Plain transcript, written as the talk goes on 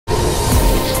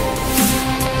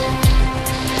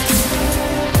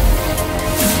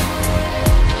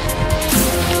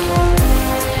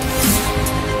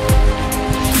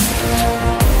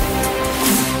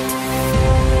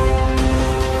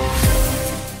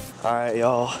Alright,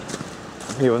 y'all.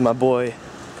 I'm here with my boy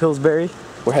Pillsbury.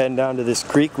 We're heading down to this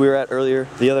creek we were at earlier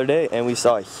the other day, and we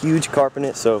saw a huge carp in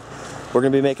it, so we're gonna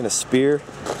be making a spear.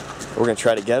 We're gonna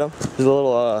try to get him. There's a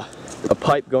little a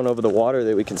pipe going over the water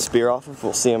that we can spear off of.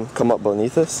 We'll see him come up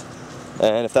beneath us,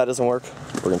 and if that doesn't work,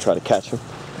 we're gonna try to catch him.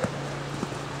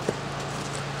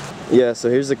 Yeah, so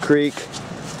here's the creek.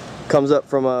 Comes up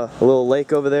from a little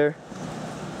lake over there.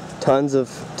 Tons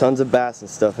of bass and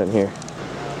stuff in here.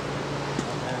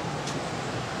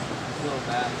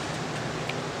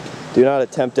 Do not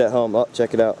attempt at home. Oh,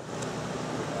 check it out.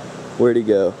 Where'd he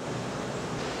go?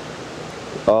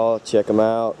 Oh, check him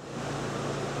out.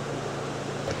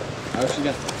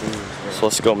 So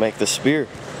let's go make the spear.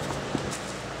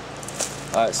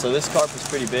 Alright, so this carp is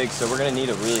pretty big, so we're going to need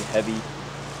a really heavy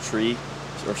tree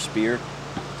or spear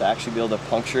to actually be able to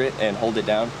puncture it and hold it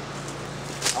down.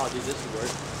 Oh, dude, this would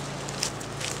work.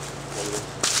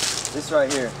 This right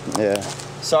here. Yeah.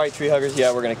 Sorry, tree huggers.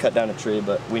 Yeah, we're going to cut down a tree,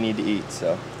 but we need to eat,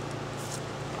 so.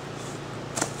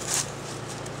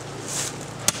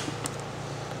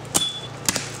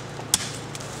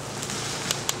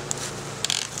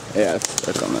 Yeah, it's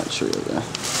stuck on that tree over there.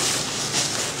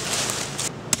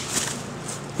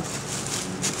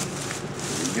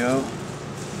 There we go.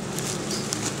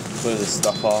 Clear this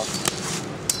stuff off.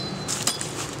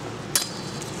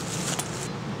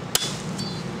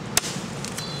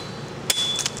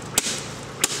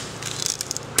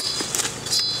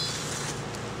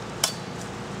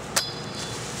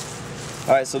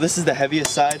 Alright, so this is the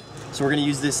heaviest side, so we're going to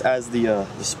use this as the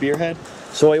spearhead.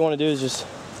 So what you want to do is just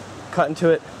cut into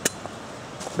it,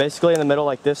 basically in the middle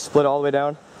like this, split it all the way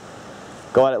down,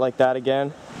 go at it like that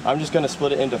again. I'm just going to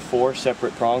split it into 4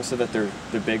 separate prongs so that they're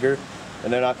bigger,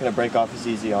 and they're not going to break off as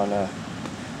easy on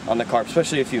the carp,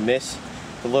 especially if you miss.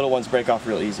 The little ones break off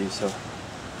real easy, so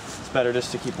it's better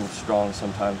just to keep them strong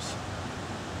sometimes.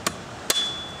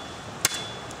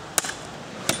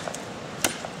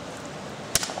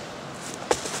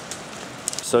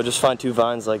 So just find 2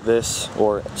 vines like this,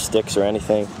 or sticks or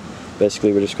anything.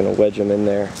 Basically, we're just going to wedge them in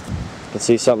there. You can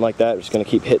see something like that. We're just going to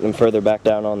keep hitting them further back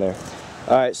down on there.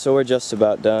 Alright, so we're just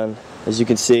about done. As you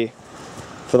can see,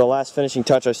 for the last finishing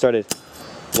touch, I started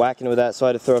whacking with that, so I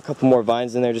had to throw a couple more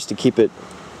vines in there just to keep it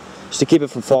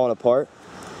from falling apart.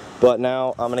 But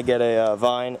now I'm going to get a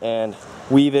vine and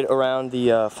weave it around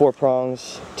the 4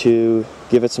 prongs to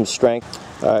give it some strength.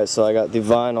 Alright, so I got the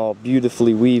vine all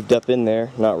beautifully weaved up in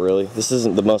there. Not really. This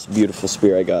isn't the most beautiful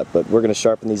spear I got, but we're going to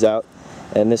sharpen these out,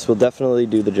 and this will definitely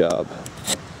do the job.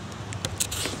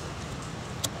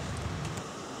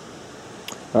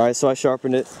 Alright, so I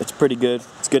sharpened it. It's pretty good.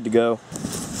 It's good to go.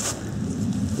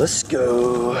 Let's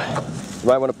go. You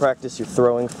might want to practice your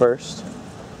throwing first.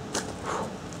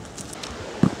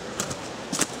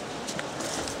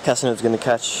 Casanova's going to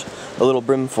catch a little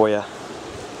brim for you.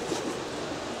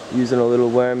 Using a little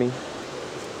wormy.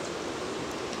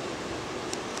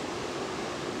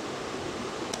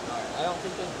 Alright, I don't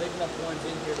think there's big enough ones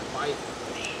in here to bite.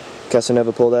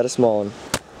 Casanova pulled out a small one.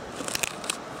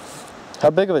 How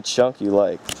big of a chunk you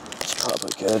like? Probably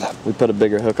good. We put a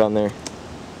bigger hook on there,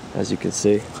 as you can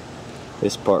see.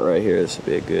 This part right here, this will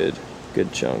be a good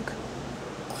chunk.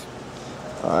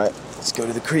 Alright, let's go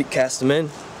to the creek, cast them in.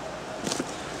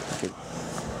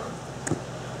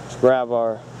 Let's grab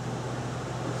our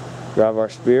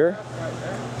spear.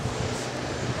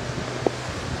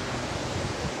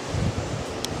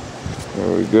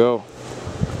 There we go.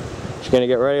 Just gonna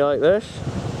get ready like this.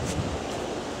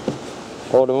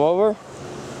 Hold him over.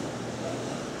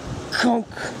 Kunk.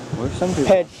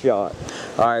 Headshot.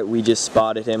 Alright, we just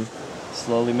spotted him.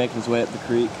 Slowly making his way up the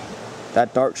creek.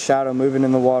 That dark shadow moving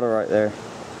in the water right there.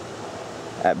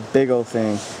 That big old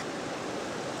thing.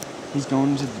 He's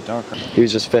going into the dark. He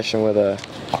was just fishing with a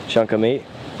chunk of meat.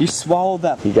 He swallowed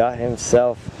that. He got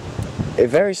himself a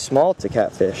very small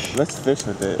catfish. Let's fish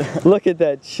with it. Look at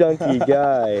that chunky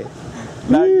guy.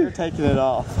 Now you're taking it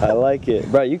off. I like it.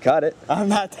 Bro, you caught it. I'm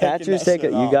not taking Catchers that take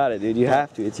shit it. off. You got it, dude. You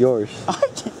have to. It's yours.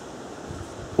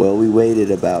 Well, we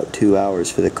waited about 2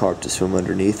 hours for the carp to swim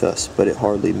underneath us, but it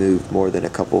hardly moved more than a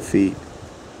couple feet.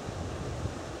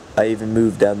 I even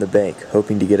moved down the bank,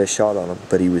 hoping to get a shot on him,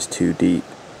 but he was too deep.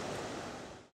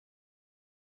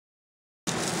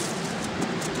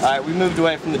 Alright, we moved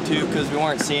away from the tube because we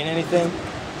weren't seeing anything.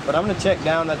 But I'm going to check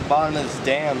down at the bottom of this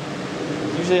dam.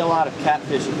 There's usually a lot of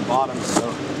catfish at the bottom,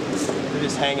 so they're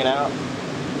just hanging out.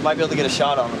 Might be able to get a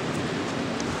shot on them.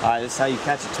 Alright, this is how you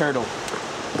catch a turtle.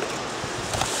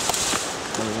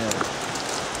 Yeah.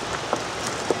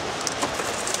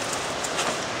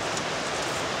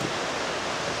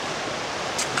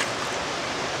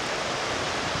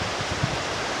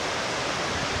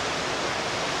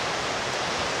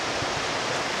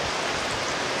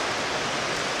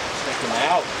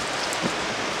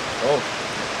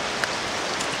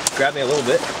 grab me a little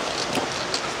bit.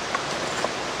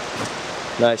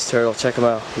 Nice turtle, check him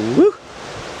out. Woo!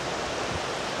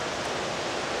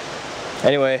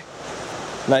 Anyway,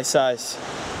 nice size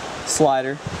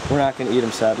slider. We're not gonna eat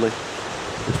him sadly,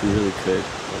 which we really could.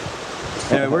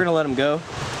 Anyway, we're gonna let him go.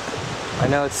 I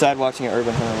know it's sad watching an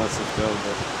urban hunter lets us go,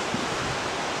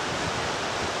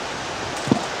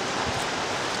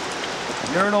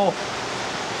 but urinal,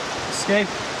 escape.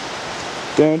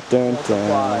 Dun dun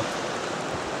dun.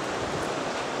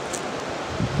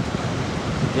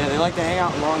 Yeah, they like to hang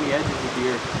out along the edges of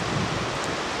deer.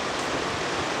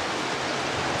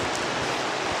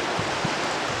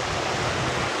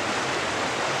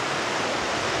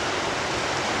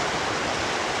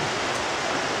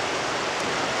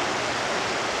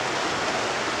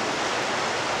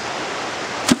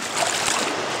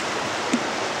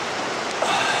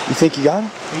 You think you got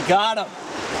him? We got him!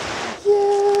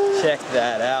 Yeah! Check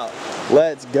that out.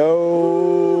 Let's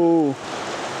go!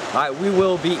 Alright, we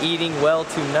will be eating well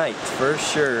tonight, for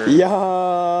sure.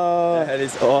 Yeah! That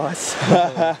is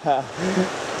awesome.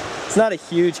 It's not a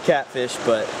huge catfish,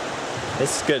 but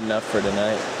it's good enough for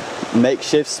tonight.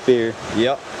 Makeshift spear.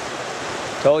 Yep.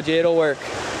 Told you it'll work.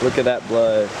 Look at that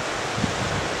blood.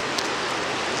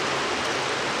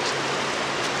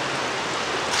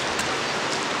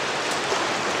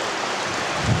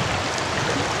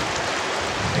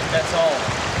 That's all.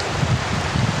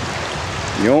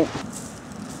 Yup.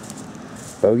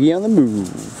 Bogey on the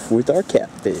move with our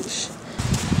catfish.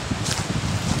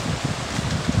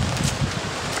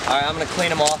 Alright, I'm gonna clean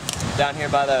them off down here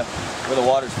by where the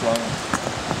water's flowing.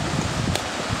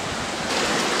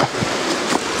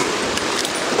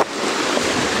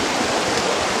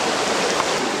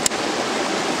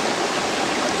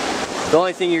 The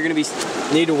only thing you're gonna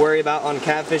need to worry about on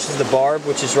catfish is the barb,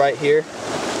 which is right here.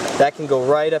 That can go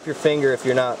right up your finger if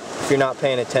you're not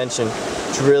paying attention.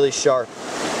 It's really sharp.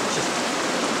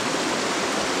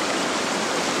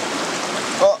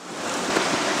 Oh,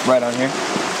 right on here.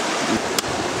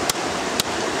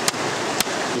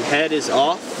 The head is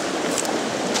off.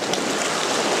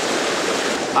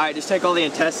 All right, just take all the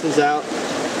intestines out.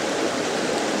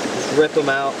 Just rip them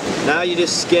out. Now you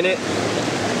just skin it.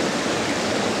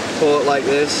 Pull it like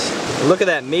this. And look at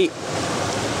that meat.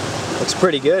 Looks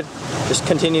pretty good. Just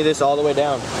continue this all the way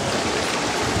down.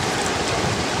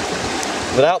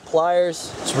 Without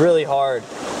pliers, it's really hard,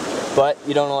 but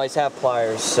you don't always have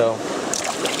pliers, so.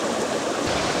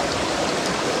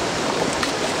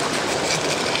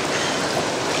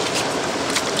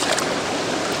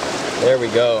 There we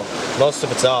go. Most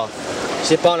of it's off.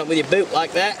 Zip on it with your boot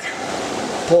like that.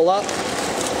 Pull up.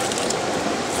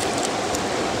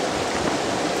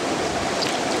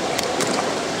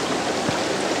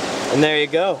 And there you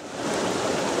go.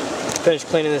 Finished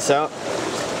cleaning this out.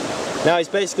 Now he's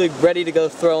basically ready to go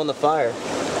throw in the fire.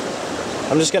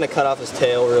 I'm just gonna cut off his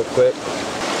tail real quick.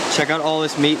 Check out all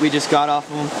this meat we just got off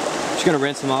of him. Just gonna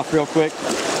rinse him off real quick.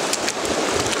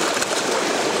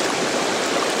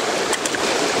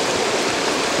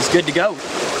 He's good to go.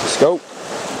 Let's go.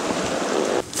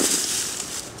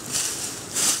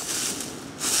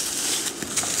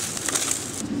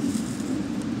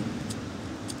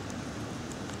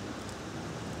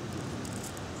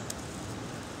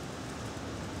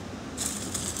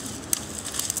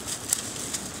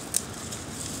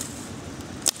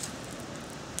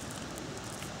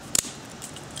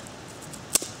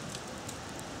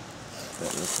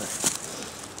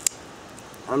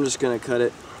 I'm just gonna cut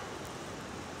it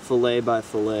fillet by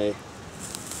fillet.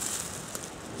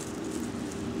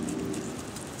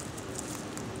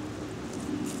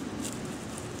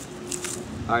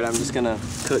 Alright, I'm just gonna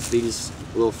cook these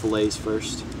little fillets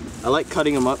first. I like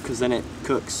cutting them up because then it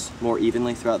cooks more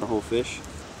evenly throughout the whole fish.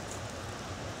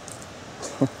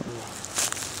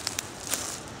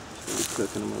 Just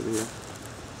cooking them over here.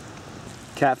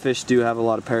 Catfish do have a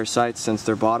lot of parasites since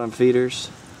they're bottom feeders.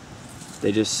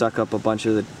 They just suck up a bunch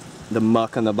of the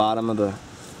muck on the bottom of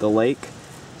the lake.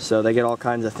 So they get all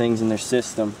kinds of things in their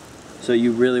system. So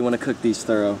you really want to cook these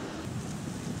thorough.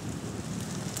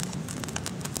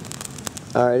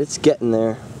 Alright, it's getting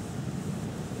there.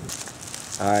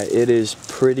 Alright,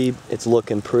 it's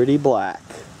looking pretty black.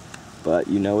 But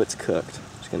you know it's cooked.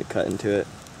 Just gonna cut into it.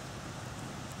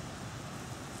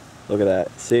 Look at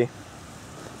that, see?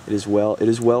 It is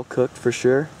well cooked for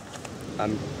sure.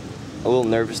 I'm a little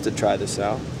nervous to try this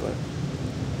out, but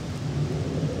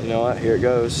you know what? Here it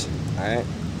goes. All right.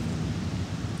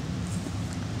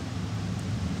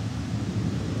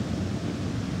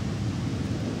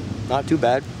 Not too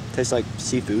bad. Tastes like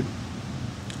seafood.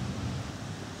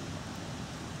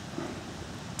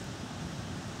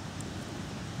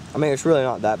 I mean, it's really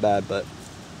not that bad, but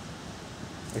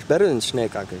It's better than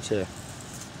snake, I can say.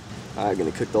 Alright,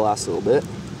 gonna cook the last little bit.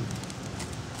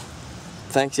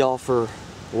 Thanks y'all for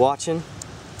watching.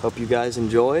 Hope you guys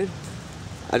enjoyed.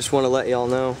 I just want to let y'all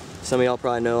know, some of y'all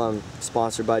probably know I'm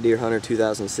sponsored by Deer Hunter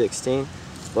 2016.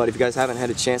 But if you guys haven't had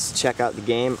a chance to check out the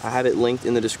game, I have it linked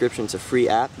in the description. It's a free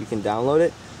app. You can download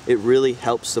it. It really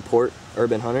helps support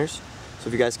urban hunters. So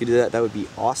if you guys could do that, that would be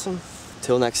awesome.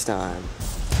 Till next time.